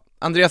se vad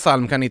Andreas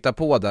Alm kan hitta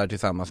på där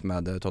tillsammans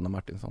med Tonna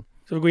Martinsson.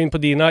 Så vi går in på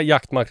dina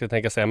jaktmarker,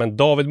 tänker jag säga. Men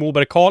David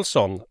Moberg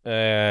Karlsson,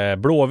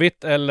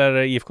 Blåvitt eller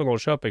IFK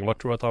Norrköping? Vad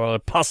tror du att han hade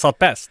passat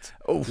bäst?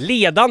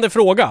 Ledande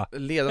fråga!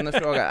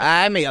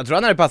 Nej, men jag tror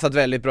han hade passat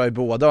väldigt bra i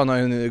båda. Han har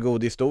ju en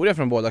god historia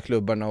från båda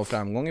klubbarna och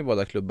framgång i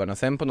båda klubbarna.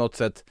 Sen på något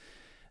sätt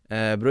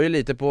beror ju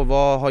lite på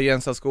vad har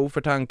Jens Asko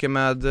för tanke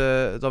med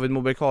David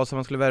Moberg Karlsson,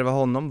 man skulle värva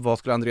honom. Vad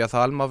skulle Andreas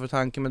Alm ha för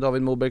tanke med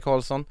David Moberg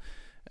Karlsson?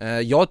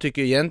 Jag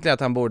tycker egentligen att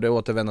han borde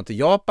återvända till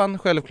Japan,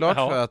 självklart,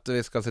 för att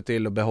vi ska se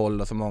till att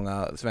behålla så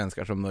många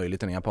svenskar som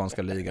möjligt i den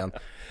japanska ligan.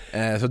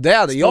 Så det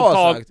hade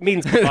jag sagt.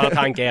 Min spontana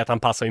tanke är att han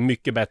passar ju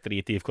mycket bättre i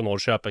ett IFK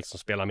Norrköping som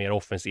spelar mer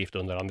offensivt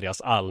under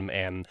Andreas Alm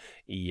än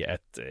i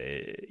ett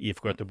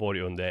IFK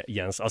Göteborg under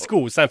Jens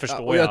Asko. Sen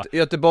förstår jag.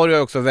 Göteborg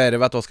har också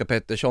värvat Oskar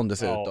Pettersson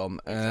dessutom.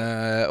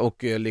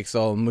 Och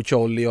liksom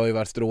Mucholli har ju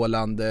varit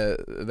strålande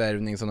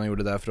värvning som han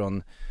gjorde där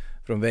från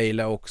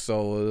Vejla också,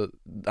 och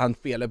han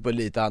spelar på ett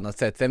lite annat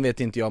sätt. Sen vet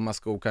inte jag om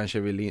Asko kanske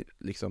vill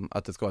liksom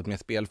att det ska vara ett mer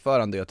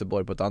spelförande i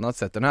Göteborg på ett annat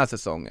sätt den här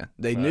säsongen.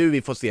 Det är nu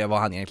vi får se vad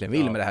han egentligen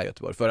vill med det här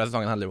Göteborg. Förra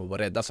säsongen handlade det om att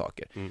rädda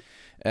saker.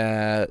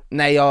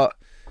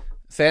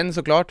 Sen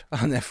såklart,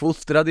 han är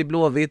fostrad i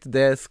Blåvitt.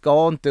 Det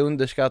ska inte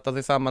underskattas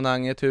i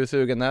sammanhanget. Hur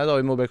sugen är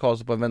David Moberg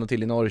Karlsson på en vända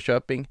till i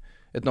Norrköping?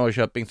 Ett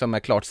Norrköping som är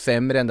klart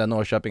sämre än den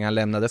Norrköping han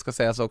lämnade, ska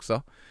sägas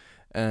också.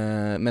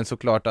 Men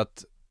såklart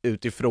att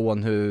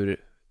utifrån hur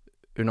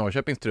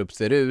Norrköpings trupp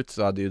ser ut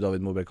så hade ju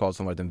David Moberg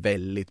Karlsson varit en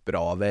väldigt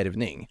bra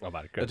värvning. Ja,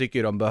 verkligen. Jag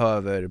tycker de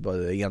behöver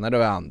både det ena och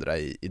det andra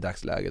i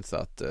dagsläget, så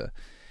att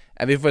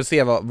vi får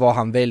se vad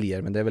han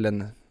väljer, men det är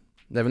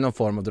väl någon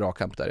form av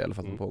dragkamp där i alla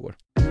fall som pågår.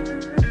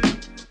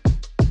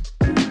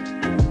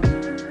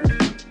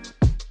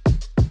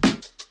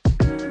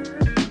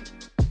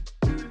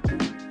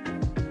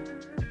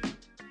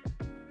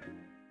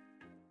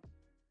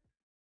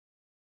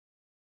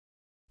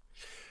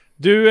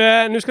 Du,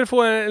 nu ska du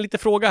få en lite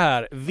fråga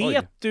här.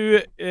 Vet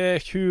du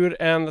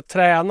hur en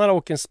tränare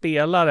och en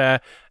spelare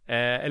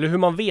eller hur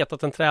man vet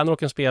att en tränare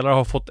och en spelare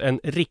har fått en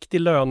riktig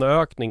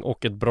löneökning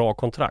och ett bra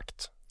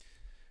kontrakt.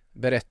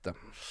 Berätta.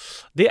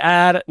 Det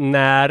är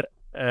när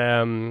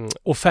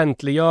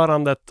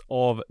offentliggörandet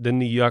av den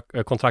nya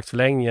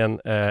kontraktsförlängningen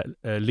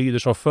lyder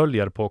som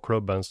följer på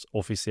klubbens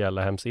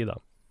officiella hemsida.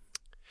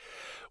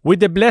 With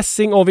the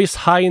blessing of His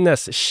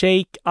Highness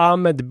Sheikh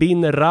Ahmed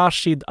bin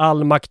Rashid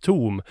Al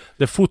Maktoum,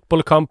 the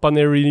football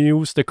company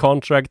renews the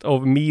contract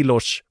of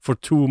Milos for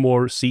 2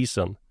 more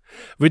seasons.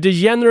 With the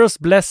generous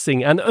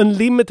blessing and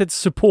unlimited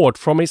support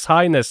from His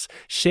Highness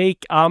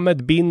Sheikh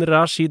Ahmed bin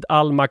Rashid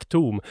Al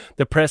Maktoum,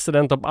 the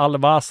president of Al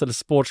Wasl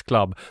Sports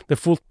Club, the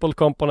football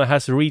company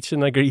has reached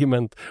an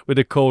agreement with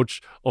the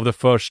coach of the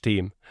first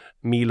team,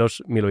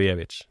 Milos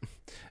Milojevic.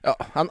 Ja,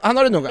 han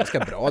har det nog ganska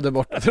bra där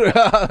borta, tror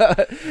jag.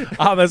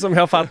 Ja, men som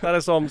jag fattar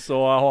det som så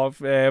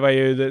var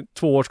ju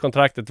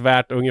 2-årskontraktet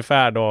värt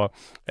ungefär då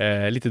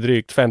lite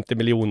drygt 50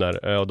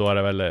 miljoner och då är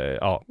det väl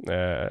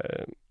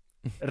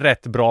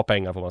rätt bra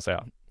pengar får man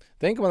säga.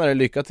 Tänk om man hade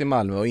lyckats i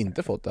Malmö och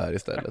inte fått det här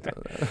istället.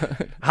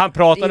 Han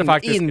pratade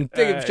faktiskt...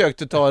 Inte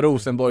försökte ta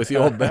Rosenborgs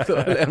jobbet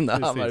och lämna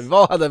Hammar.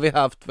 Vad hade vi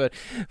haft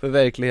för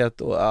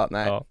verklighet? Och,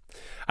 nej. Ja.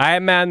 Nej,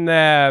 men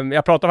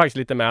jag pratade faktiskt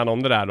lite med honom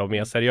om det där då,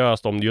 mer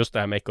seriöst om just det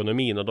här med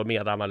ekonomin, och då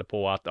medade han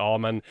på att ja,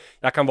 men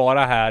jag kan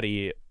vara här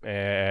i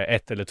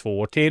 1 eller 2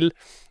 år till.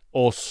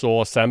 Och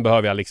så sen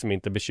behöver jag liksom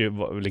inte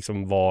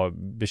vara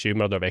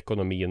bekymrad över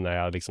ekonomin när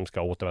jag liksom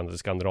ska återvända till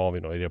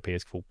Skandinavien och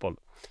europeisk fotboll.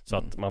 Så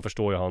att man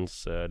förstår ju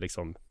hans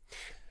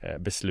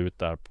beslut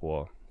där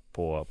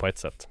på ett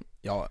sätt.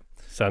 Ja.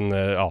 Sen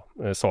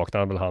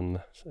saknar väl han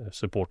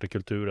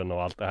supporterkulturen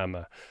och allt det här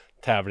med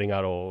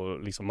tävlingar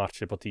och liksom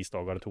matcher på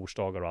tisdagar och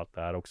torsdagar och allt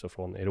det här också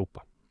från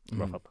Europa. Som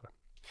jag fattar det.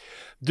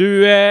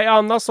 Du,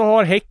 annars så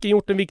har Häcken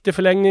gjort en viktig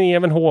förlängning.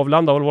 Även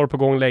Hovland har väl varit på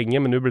gång länge,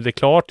 men nu blir det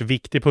klart.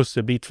 Viktig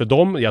pusselbit för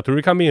dem. Jag tror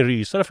det kan bli en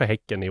rysare för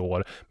Häcken i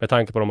år. Med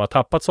tanke på att de har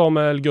tappat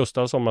Samuel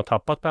Gustafsson, de har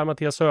tappat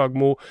Per-Mattias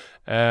Högmo.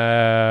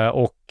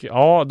 Och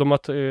ja, de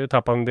har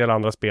tappat en del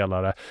andra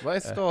spelare. Vad är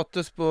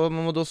status på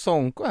Makoto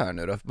Sonko här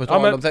nu då? På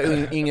tal om så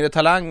här yngre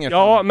talanger.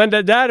 Ja, men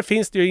där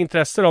finns det ju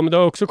intresse då. Men det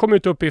har också kommit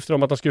ut uppgifter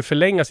om att de skulle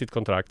förlänga sitt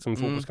kontrakt, som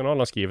Fotbollskanalen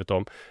har skrivit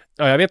om.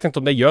 Ja, jag vet inte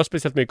om det gör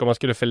speciellt mycket om man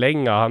skulle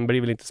förlänga. Han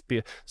blir väl inte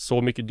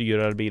så mycket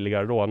dyrare,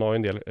 billigare då. Han har ju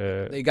en del...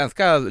 Det är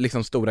ganska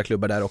liksom stora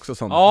klubbar där också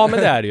som... Ja, men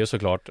det är det ju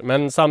såklart.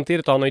 Men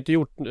samtidigt har han inte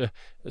gjort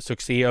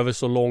succé över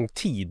så lång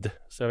tid.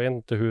 Så jag vet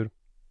inte hur...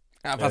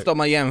 Ja, fast om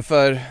man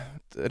jämför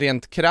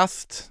rent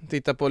krasst,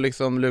 titta på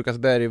liksom Lukas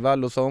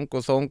Bergvall och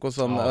Sonko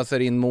som öser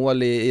in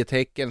mål i ett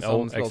Häcken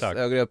som slåss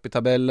högre upp i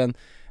tabellen.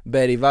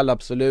 Bergvall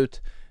absolut.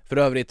 För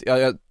övrigt,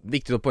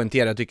 viktigt att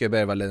poängtera, jag tycker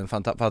Bergvall är en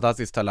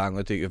fantastisk talang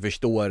och jag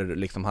förstår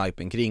liksom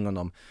hypen kring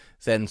honom.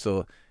 Sen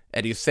så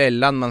är det ju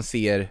sällan man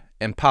ser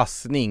en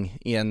passning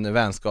i en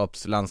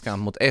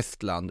vänskapslandskamp mot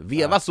Estland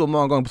veva så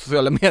många gånger på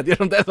sociala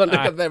medier om det som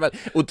Lukas Bergvall.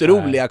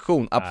 Otrolig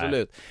aktion,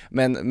 absolut.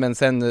 Men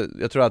sen,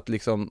 jag tror att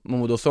liksom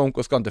Makoto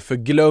Sonko ska inte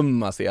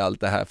förglömmas i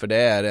allt det här, för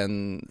det är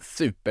en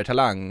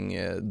supertalang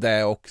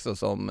det också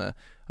som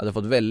hade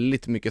fått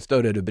väldigt mycket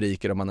större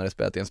rubriker om man hade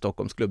spelat i en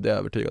Stockholmsklubb, det är jag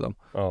övertygad om.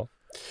 Ja.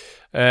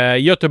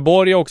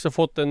 Göteborg har också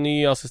fått en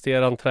ny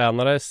assisterande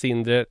tränare,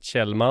 Sindre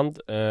Kjellman.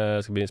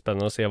 Det ska bli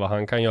spännande att se vad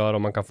han kan göra,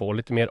 om man kan få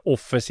lite mer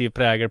offensiv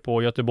prägel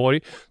på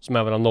Göteborg, som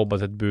även har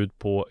nobbat ett bud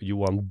på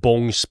Johan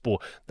Bångsbo.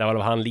 Där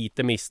var han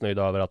lite missnöjd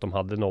över att de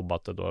hade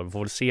nobbat det då. Vi får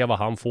väl se vad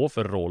han får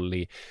för roll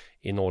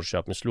i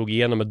Norrköping. Slog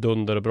igenom ett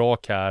dunder och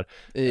brak här.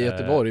 I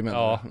Göteborg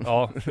menar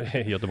ja,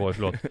 Göteborg,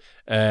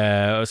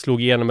 förlåt.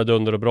 Slog igenom ett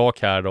dunder och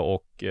brak här då,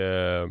 och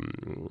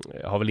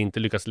har väl inte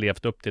lyckats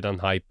levt upp till den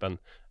hypen.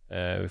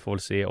 Vi får väl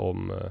se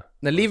om...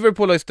 När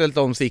Liverpool har ställt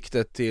om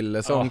siktet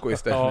till Sonko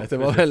istället.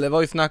 Det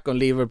var ju snack om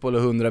Liverpool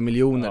och 100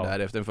 miljoner där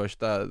efter den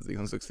första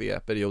liksom,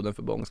 succéperioden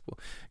för Bångsbo.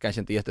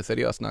 Kanske inte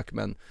jätteseriös snack,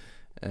 men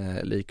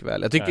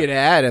likväl. Jag tycker det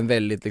är en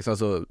väldigt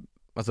liksom,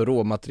 alltså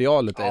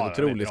råmaterialet är en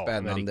otroligt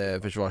spännande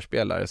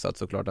försvarsspelare, så att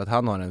såklart att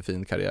han har en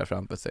fin karriär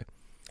framför sig.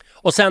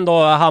 Och sen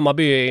då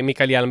Hammarby,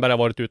 Mikael Hjelmberg har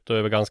varit ute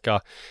över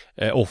ganska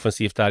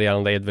offensivt där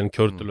gällande Edvin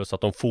Kurtulus,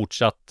 att de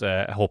fortsatt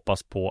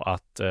hoppas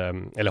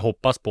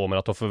på, men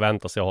att de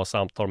förväntar sig att ha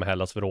samtal med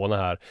Hellas Verona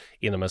här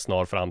inom en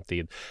snar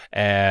framtid.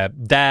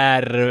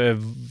 Där,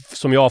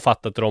 som jag har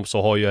fattat dem,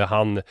 så har ju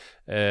han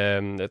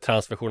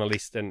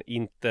transferjournalisten,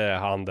 inte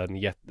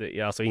handen,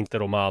 alltså inte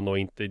Romano,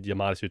 inte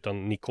Giamaris,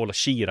 utan Nicola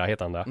Shira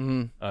heter han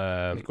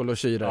där. Nicola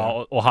Shira.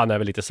 Ja, och han är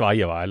väl lite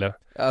svajig, va, eller?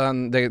 Ja,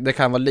 det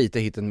kan vara lite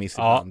hit and miss.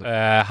 Ja,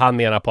 han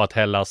menar på att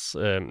Hellas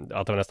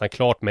att det var nästan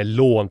klart med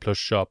lån plus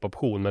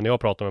köpoption, men när jag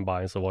pratade med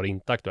Bayern så var det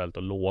inte aktuellt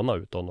att låna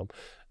ut honom,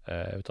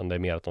 utan det är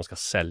mer att de ska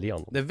sälja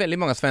honom. Det är väldigt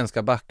många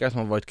svenska backar som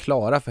har varit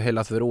klara för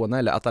Hellas Verona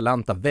eller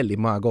Atalanta väldigt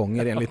många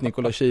gånger enligt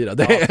Nicola Shira.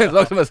 Det är en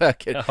sak som är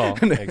säker. Ja,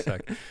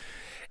 exakt.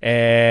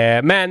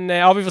 Men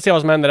vi får se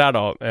vad som händer där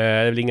då. Det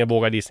är väl ingen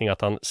vågad gissning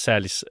att han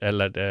säljs,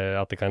 eller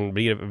att det kan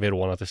bli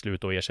Verona till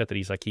slut och ersätter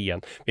Isak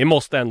igen. Vi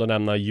måste ändå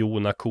nämna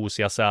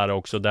Makoto Asahara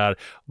också. Där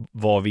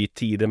var vi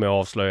tidigt med att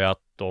avslöja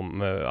att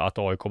om att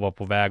AIK var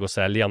på väg att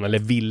sälja honom, eller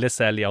ville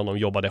sälja honom,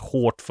 jobbade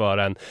hårt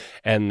för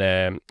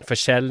en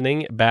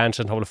försäljning.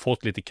 Berntsen har väl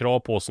fått lite krav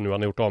på sig nu,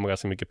 han har gjort av med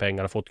ganska mycket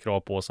pengar, har fått krav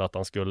på sig att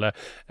han skulle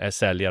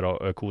sälja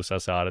då,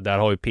 Asahara. Där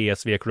har ju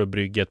PSV, Klubb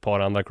Brygge, ett par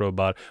andra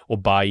klubbar, och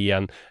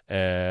Bayern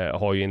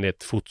har ju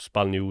enligt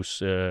Fotboll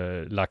News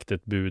lagt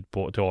ett bud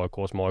till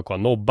AIK som AIK har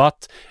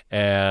nobbat,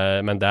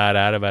 men där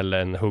är det väl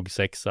en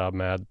huggsexa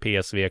med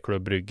PSV,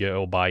 Klubb Brygge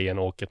och Bayern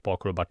och ett par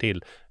klubbar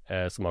till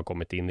som har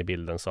kommit in i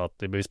bilden, så att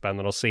det blir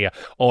spännande att se.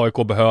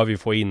 AIK behöver ju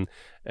få in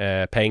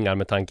pengar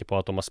med tanke på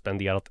att de har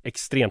spenderat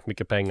extremt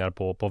mycket pengar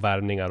på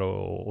värvningar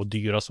och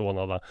dyra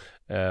sådana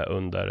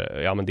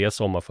under men dels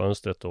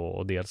sommarfönstret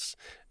och dels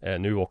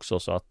nu också,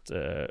 så att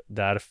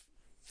där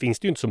finns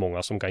det ju inte så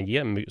många som kan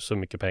ge så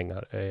mycket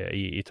pengar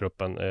i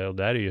truppen, och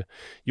där är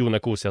ju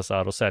Makoto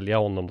Asahara, och sälja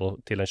honom då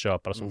till en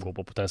köpare som går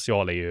på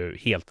potential är ju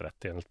helt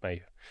rätt enligt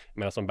mig.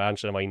 Men som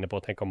Berntsen var inne på,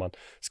 tänk om man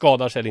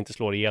skadar sig eller inte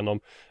slår igenom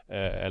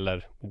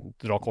eller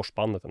drar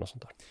korsbandet eller något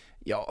sånt där.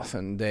 Ja,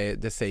 sen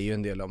det säger ju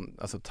en del om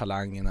alltså,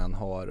 talangen han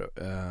har,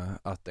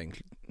 att den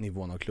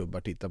nivån av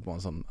klubbar tittar på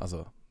honom som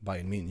alltså,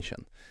 Bayern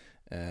München.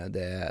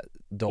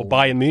 Och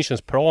Bayern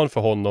Münchens plan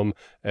för honom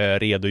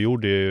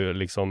redogjorde ju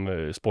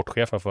liksom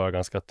sportchefen för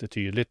ganska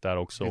tydligt där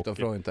också.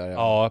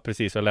 Ja,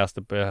 precis. Jag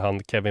läste han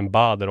Kevin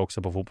Bader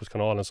också på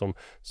Fotbollskanalen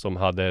som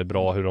hade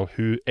bra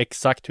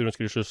exakt hur de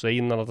skulle skjutsa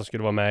in, att han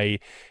skulle vara med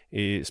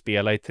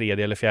spela i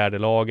tredje eller fjärde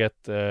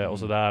laget och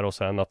sådär, och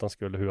sen att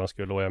hur han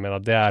skulle, och jag menar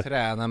där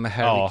träna med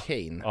Harry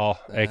Kane. Ja,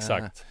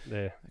 exakt.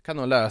 Det kan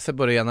nog lära sig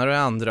både det ena och det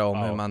andra om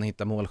hur man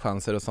hittar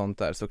målchanser och sånt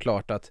där.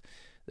 Såklart att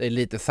det är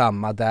lite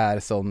samma där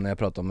som när jag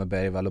pratade om med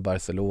Bergvalls och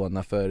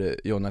Barcelona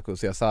för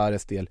Makoto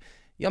Asaharas del.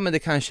 Ja, men det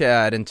kanske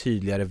är en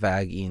tydligare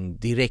väg in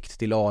direkt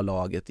till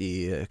A-laget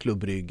i Klubb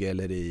Brygge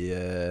eller i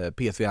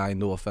PSV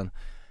Eindhoven.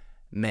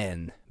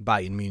 Men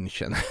Bayern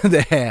München,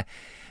 det är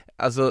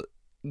alltså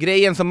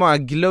grejen som många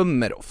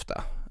glömmer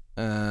ofta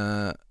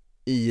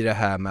i det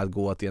här med att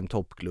gå till en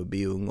toppklubb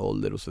i ung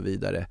ålder och så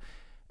vidare,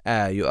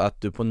 är ju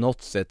att du på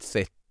något sätt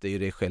sätter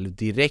dig själv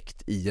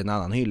direkt i en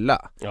annan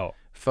hylla. Ja.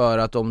 För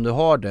att om du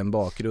har den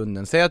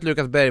bakgrunden, säg att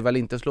Lukas Bergvall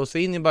inte slår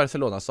sig in i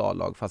Barcelonas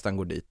A-lag fast han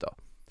går dit då.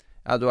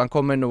 Ja, då han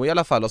kommer nog i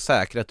alla fall att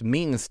säkra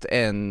minst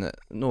en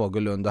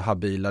någorlunda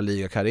habila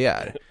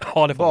ligakarriär.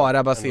 Ja,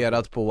 bara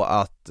baserat på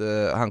att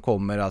han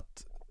kommer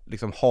att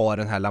liksom ha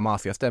den här La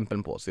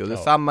Masia-stämpeln på sig. Och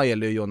detsamma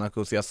gäller ju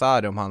Makoto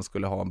Asahara om han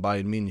skulle ha en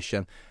Bayern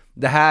München.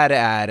 Det här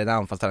är en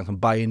anfallstalang som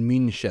Bayern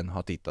München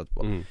har tittat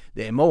på.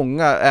 Det är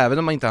många, även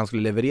om han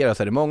skulle leverera,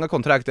 så är det många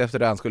kontrakt efter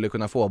det han skulle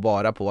kunna få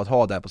bara på att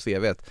ha det här på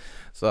CV:t.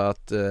 Så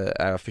att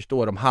jag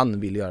förstår om han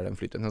vill göra den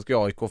flytten. Sen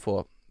ska AIK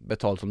få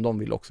betalt som de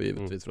vill också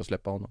givetvis för att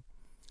släppa honom.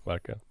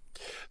 Verkligen.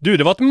 Du,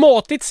 det var ett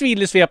matigt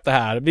svillesvep det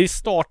här. Vi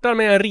startar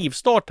med en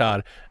rivstart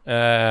här.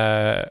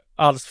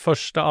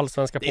 Första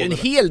allsvenska podden. Det är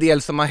en hel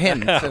del som har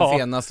hänt sen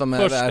senast som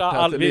är värt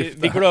att lyfta.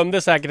 Vi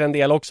glömde säkert en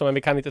del också, men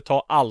vi kan inte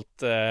ta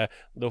allt.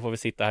 Då får vi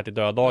sitta här till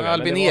döddagar.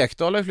 Albin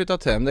Ekdal har ju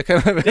flyttat hem. Det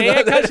kanske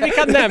vi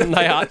kan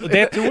nämna, ja.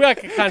 Det tror jag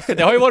kanske.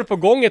 Det har ju varit på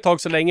gång ett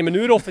tag så länge, men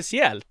nu är det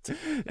officiellt.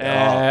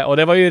 Och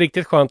det var ju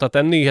riktigt skönt att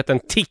den nyheten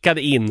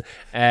tickade in.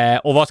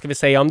 Och vad ska vi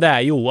säga om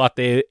det? Jo, att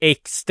det är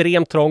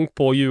extremt trångt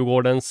på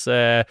Djurgårdens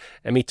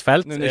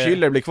mittfält. Nu när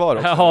Schiller blir kvar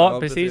också. Ja,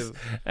 precis.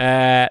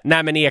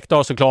 Nej, men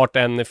Ekdal såklart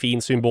en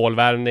fin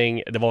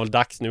symbolvärvning. Det var väl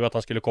dags nu att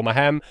han skulle komma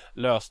hem.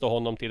 Löste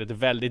honom till ett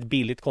väldigt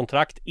billigt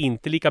kontrakt.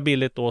 Inte lika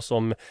billigt då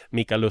som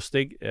Mikael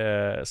Lustig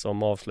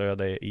som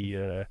avslöjade i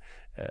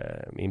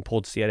en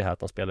poddserie här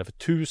att han spelade för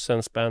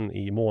 1000 spänn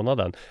i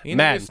månaden.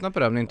 Men lyssna på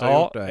det om ni inte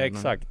har gjort det.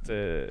 Exakt.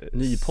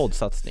 Ny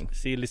poddsatsning.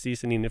 Silly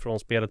season inifrån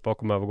spelet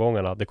bakom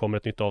övergångarna. Det kommer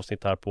ett nytt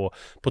avsnitt här på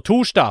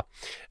torsdag.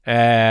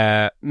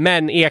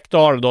 Men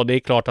Ekdal då, det är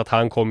klart att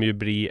han kommer ju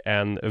bli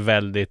en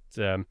väldigt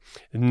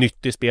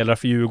nyttig spelare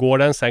för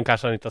Djurgården. Sen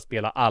kanske han inte har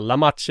spelat alla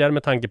matcher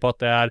med tanke på att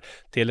det är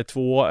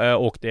Tele2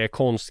 och det är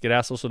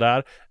konstgräs och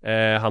sådär.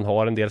 Han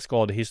har en del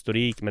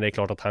skadehistorik, men det är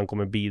klart att han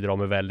kommer bidra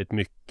med väldigt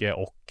mycket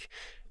och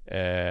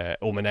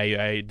men det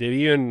är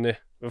ju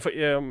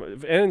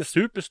en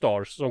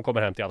superstar som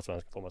kommer hem till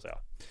Allsvenska, får man säga.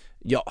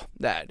 Ja,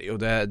 det är det. Och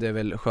det är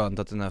väl skönt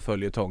att den här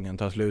följetongen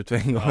tar slut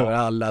en gång över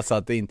alla, så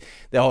att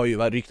det har ju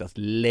varit ryktats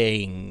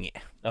länge.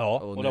 Ja,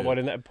 och det har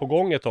varit på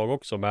gång ett tag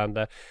också,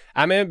 men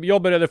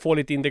jag började få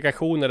lite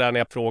indikationer där när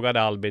jag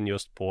frågade Albin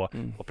just på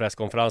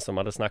presskonferensen.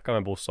 Man hade snackat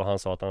med Bosse och han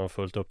sa att han var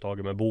fullt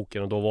upptagen med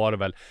boken, och då var det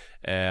väl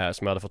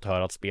som jag hade fått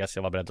höra att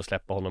Specia var beredd att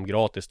släppa honom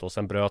gratis då.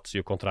 Sen bröts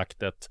ju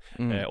kontraktet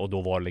och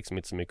då var det liksom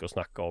inte så mycket att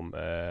snacka om,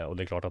 och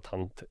det är klart att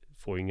han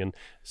får ingen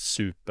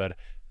super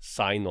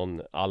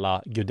sign-on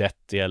alla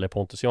Gudetti eller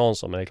Pontus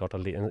Jansson, men det är klart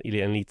att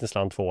en liten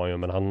slant får han ju,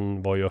 men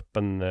han var ju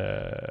öppen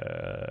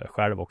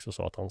själv också,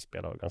 så att han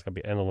spelar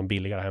en av de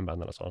billigare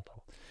hemvändarna, så att han.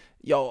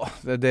 Ja,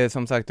 det är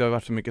som sagt, det har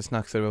varit så mycket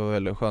snack så det var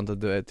väldigt skönt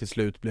att det till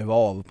slut blev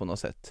av på något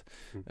sätt.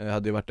 Det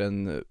hade ju varit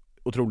en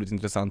otroligt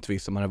intressant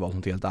twist om man hade valt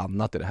något helt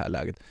annat i det här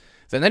läget.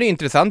 Sen är det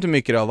intressant hur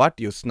mycket det har varit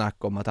just snack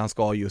om att han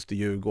ska just i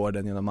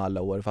Djurgården genom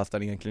alla år, fast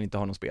han egentligen inte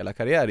har någon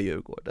spelarkarriär i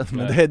Djurgården.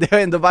 Men det har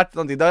ändå varit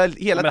någonting. Det har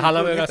hela men han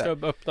har väl ganska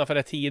öppna för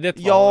det tidigt?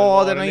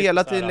 Ja, den har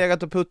hela tiden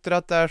legat och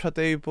puttrat där, så att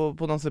det är ju på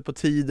något sätt på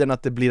tiden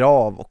att det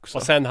blir av också.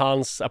 Och sen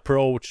hans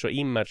approach och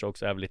image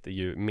också är väl lite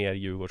mer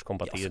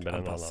Djurgårdskompatibel än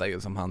han annan. passar ju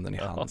som handen i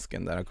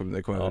handsken där.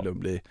 Det kommer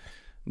väl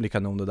bli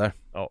kanon det där.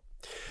 Ja.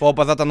 Får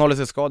hoppas att han håller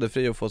sig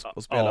skadefri och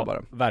får spela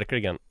bara.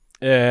 Verkligen.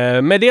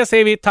 Med det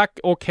säger vi tack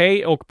och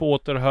hej och på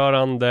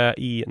återhörande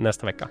i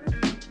nästa vecka.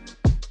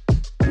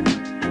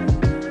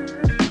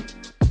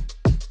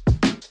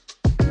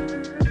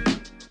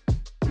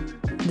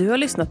 Du har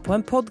lyssnat på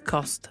en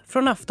podcast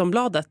från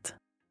Aftonbladet.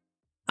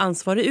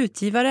 Ansvarig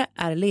utgivare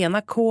är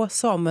Lena K.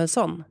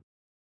 Samuelsson.